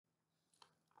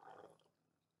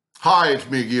Hi, it's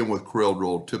me again with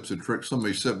Corel tips and tricks.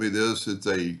 Somebody sent me this. It's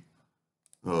a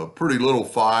pretty little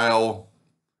file.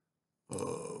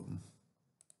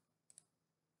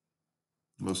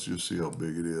 Let's just see how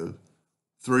big it is.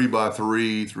 3 by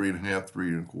 3, 3.5,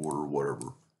 3.25,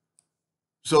 whatever.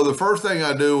 So the first thing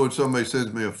I do when somebody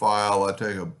sends me a file, I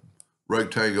take a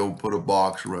rectangle, put a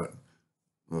box around,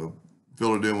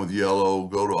 fill it in with yellow,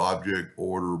 go to Object,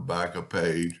 Order, Back a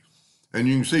Page. And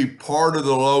you can see part of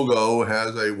the logo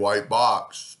has a white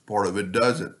box, part of it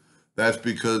doesn't. That's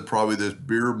because probably this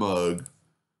beer mug,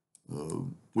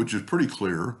 which is pretty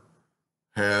clear,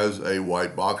 has a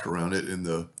white box around it, and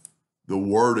the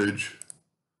wordage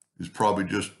is probably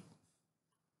just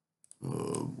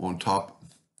on top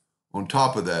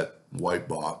of that white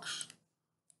box.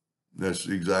 That's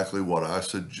exactly what I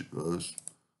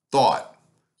thought.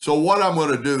 So what I'm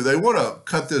going to do, they want to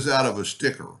cut this out of a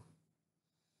sticker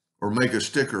or make a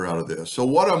sticker out of this. So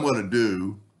what I'm going to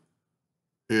do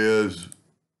is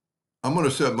I'm going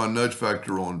to set my nudge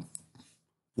factor on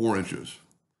 4 inches.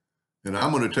 And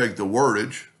I'm going to take the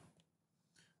wordage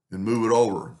and move it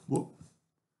over. Whoop.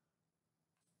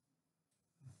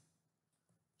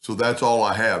 So that's all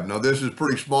I have. Now this is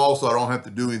pretty small, so I don't have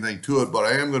to do anything to it, but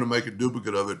I am going to make a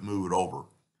duplicate of it and move it over.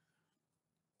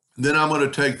 And then I'm going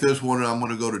to take this one and I'm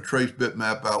going to go to Trace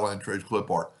Bitmap, Outline, Trace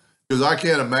Clip Art. Because I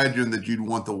can't imagine that you'd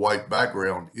want the white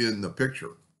background in the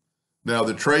picture. Now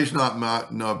the trace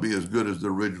might not be as good as the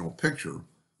original picture,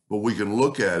 but we can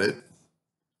look at it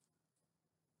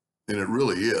and it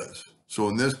really is. So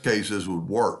in this case, this would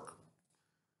work.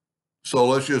 So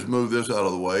let's just move this out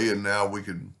of the way, and now we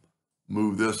can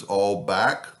move this all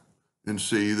back and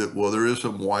see that, well, there is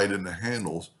some white in the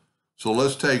handles. So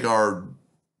let's take our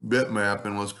bitmap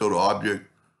and let's go to Object,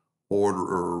 Order,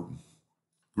 or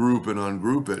Group and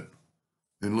ungroup it.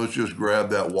 And let's just grab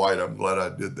that white. I'm glad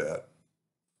I did that.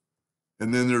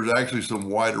 And then there's actually some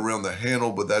white around the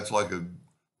handle, but that's like a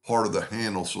part of the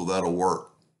handle, so that'll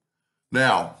work.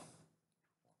 Now,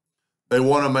 they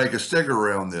want to make a sticker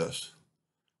around this.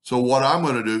 So what I'm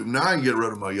going to do, now I can get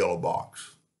rid of my yellow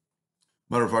box.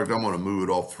 Matter of fact, I'm going to move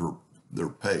it off for their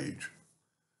page.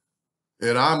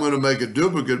 And I'm going to make a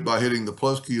duplicate by hitting the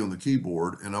plus key on the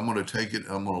keyboard, and I'm going to take it,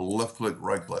 and I'm going to left click,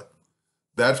 right click.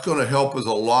 That's going to help us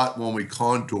a lot when we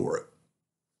contour it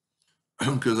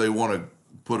because they want to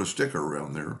put a sticker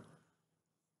around there.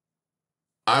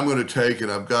 I'm going to take, and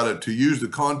I've got it to use the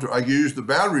contour. I can use the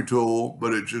boundary tool,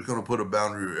 but it's just going to put a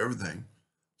boundary of everything.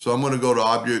 So I'm going to go to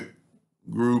Object,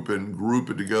 Group, and group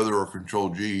it together, or Control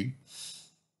G.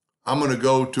 I'm going to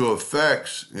go to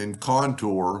Effects and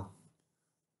Contour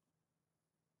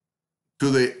to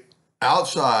the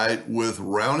outside with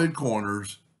rounded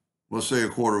corners, let's say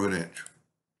 1/4 of an inch.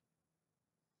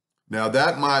 Now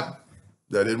that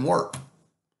didn't work.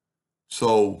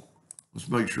 So let's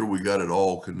make sure we got it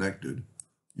all connected.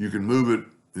 You can move it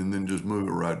and then just move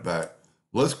it right back.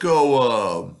 Let's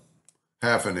go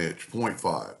 1/2 inch,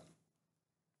 0.5.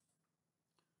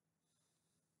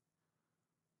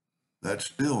 That's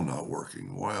still not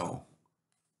working. Wow.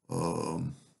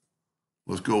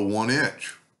 Let's go 1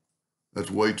 inch. That's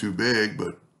way too big,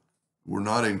 but we're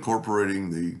not incorporating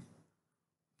the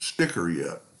sticker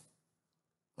yet.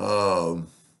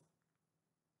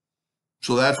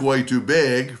 So that's way too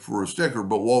big for a sticker,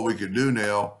 but what we can do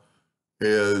now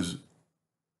is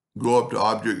go up to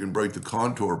Object and break the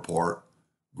contour part,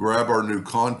 grab our new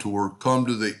contour, come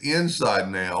to the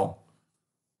inside now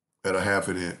at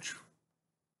 1/2 inch.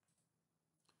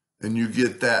 And you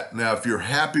get that. Now, if you're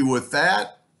happy with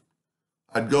that,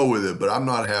 I'd go with it, but I'm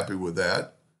not happy with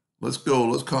that. Let's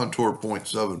contour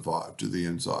 0.75 to the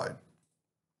inside.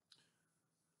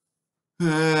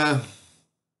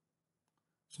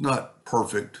 It's not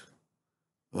perfect.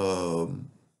 And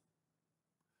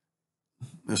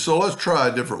so let's try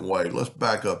a different way. Let's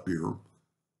back up here.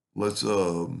 Let's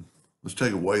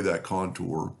take away that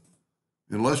contour.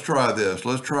 And let's try this.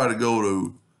 Let's try to go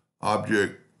to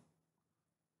Object,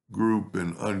 Group,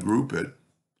 and ungroup it.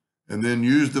 And then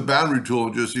use the boundary tool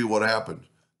and just see what happens.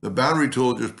 The boundary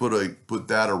tool just put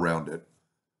that around it.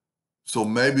 So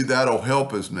maybe that'll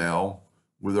help us now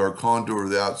with our contour of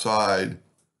the outside,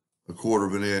 1/4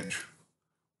 of an inch.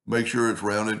 Make sure it's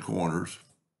rounded corners.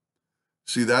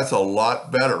 See, that's a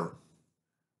lot better.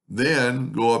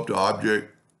 Then go up to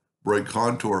Object, break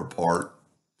contour apart.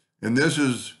 And this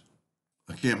is,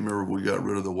 I can't remember if we got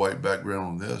rid of the white background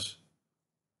on this.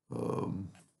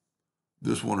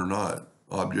 This one or not.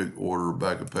 Object, Order,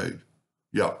 Back a Page.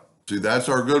 Yep. See, that's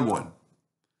our good one.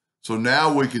 So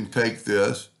now we can take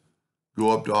this,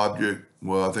 go up to Object.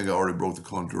 Well, I think I already broke the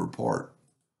contour apart.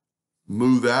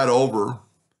 Move that over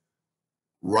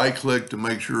right click to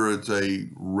make sure it's a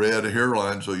red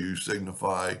hairline, so you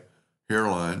signify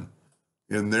hairline.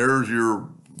 And there's your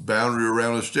boundary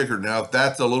around the sticker. Now, if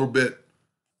that's a little bit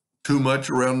too much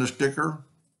around the sticker,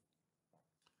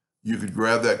 you could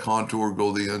grab that contour,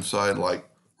 go to the inside like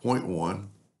 0.1.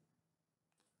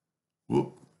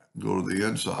 Whoop, go to the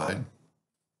inside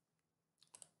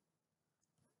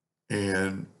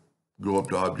and go up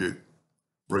to object,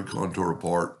 break contour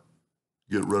apart,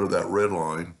 get rid of that red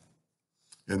line.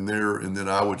 And then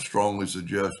I would strongly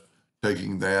suggest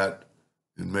taking that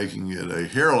and making it a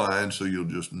hairline, so you'll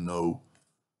just know.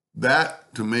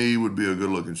 That, to me, would be a good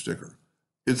looking sticker.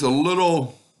 It's a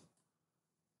little,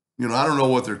 I don't know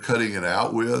what they're cutting it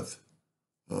out with.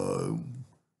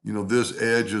 This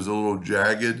edge is a little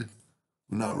jagged.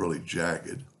 Not really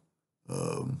jagged,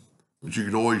 but you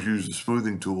could always use the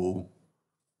smoothing tool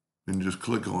and just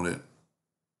click on it,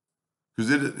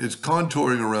 because it's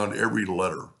contouring around every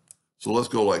letter. So let's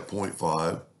go like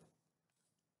 0.5.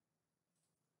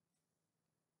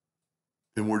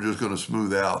 And we're just going to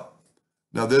smooth out.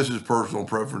 Now, this is personal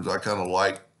preference. I kind of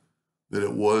like that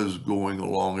it was going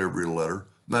along every letter.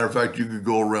 Matter of fact, you could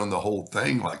go around the whole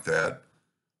thing like that.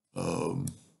 I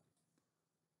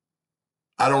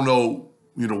don't know,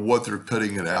 what they're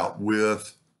cutting it out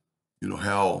with,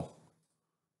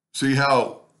 see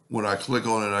how when I click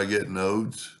on it, I get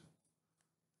nodes?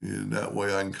 And that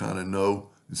way I can kind of know.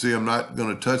 And see, I'm not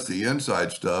going to touch the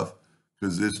inside stuff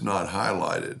because it's not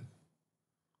highlighted.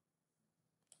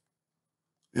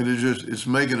 And it's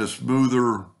making a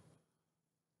smoother,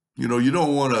 you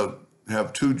don't want to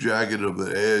have too jagged of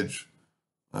the edge.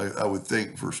 I would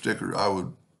think for stickers, I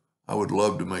would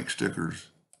love to make stickers.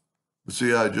 But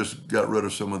see, I just got rid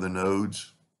of some of the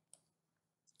nodes.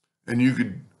 And you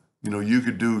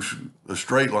could do a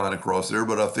straight line across there,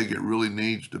 but I think it really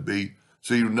needs to be,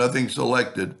 see, nothing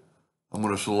selected. I'm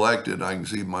going to select it, and I can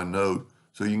see my node.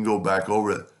 So you can go back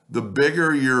over it. The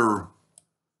bigger your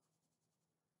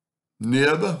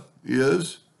nib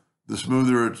is, the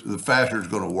smoother, the faster it's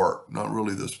going to work. Not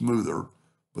really the smoother,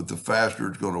 but the faster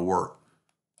it's going to work.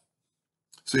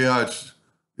 See how it's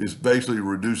basically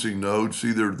reducing nodes.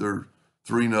 See, there are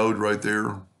 3 nodes right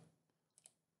there.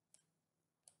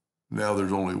 Now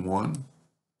there's only 1.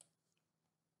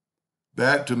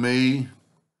 That, to me,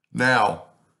 now,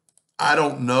 I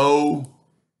don't know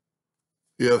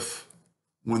if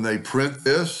when they print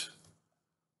this,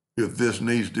 if this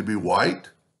needs to be white,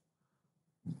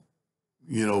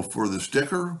 for the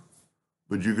sticker,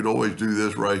 but you could always do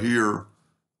this right here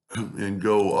and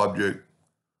go object,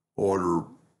 order,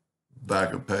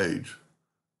 back of page.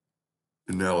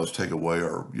 And now let's take away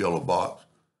our yellow box.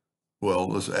 Well,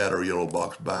 let's add our yellow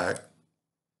box back.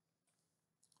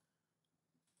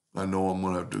 I know I'm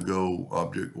going to have to go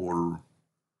object, order.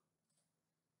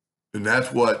 And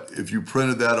that's what, if you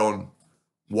printed that on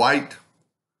white,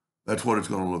 that's what it's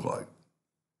going to look like.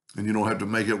 And you don't have to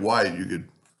make it white. You could,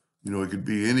 it could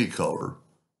be any color.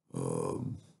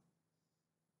 You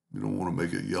don't want to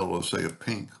make it yellow, say a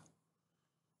pink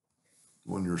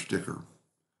on your sticker.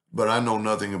 But I know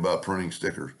nothing about printing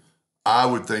stickers. I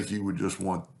would think you would just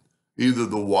want either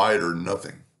the white or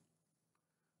nothing.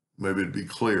 Maybe it'd be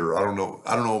clear. I don't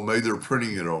know. Maybe they're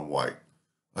printing it on white.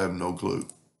 I have no clue.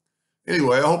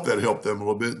 Anyway, I hope that helped them a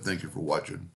little bit. Thank you for watching.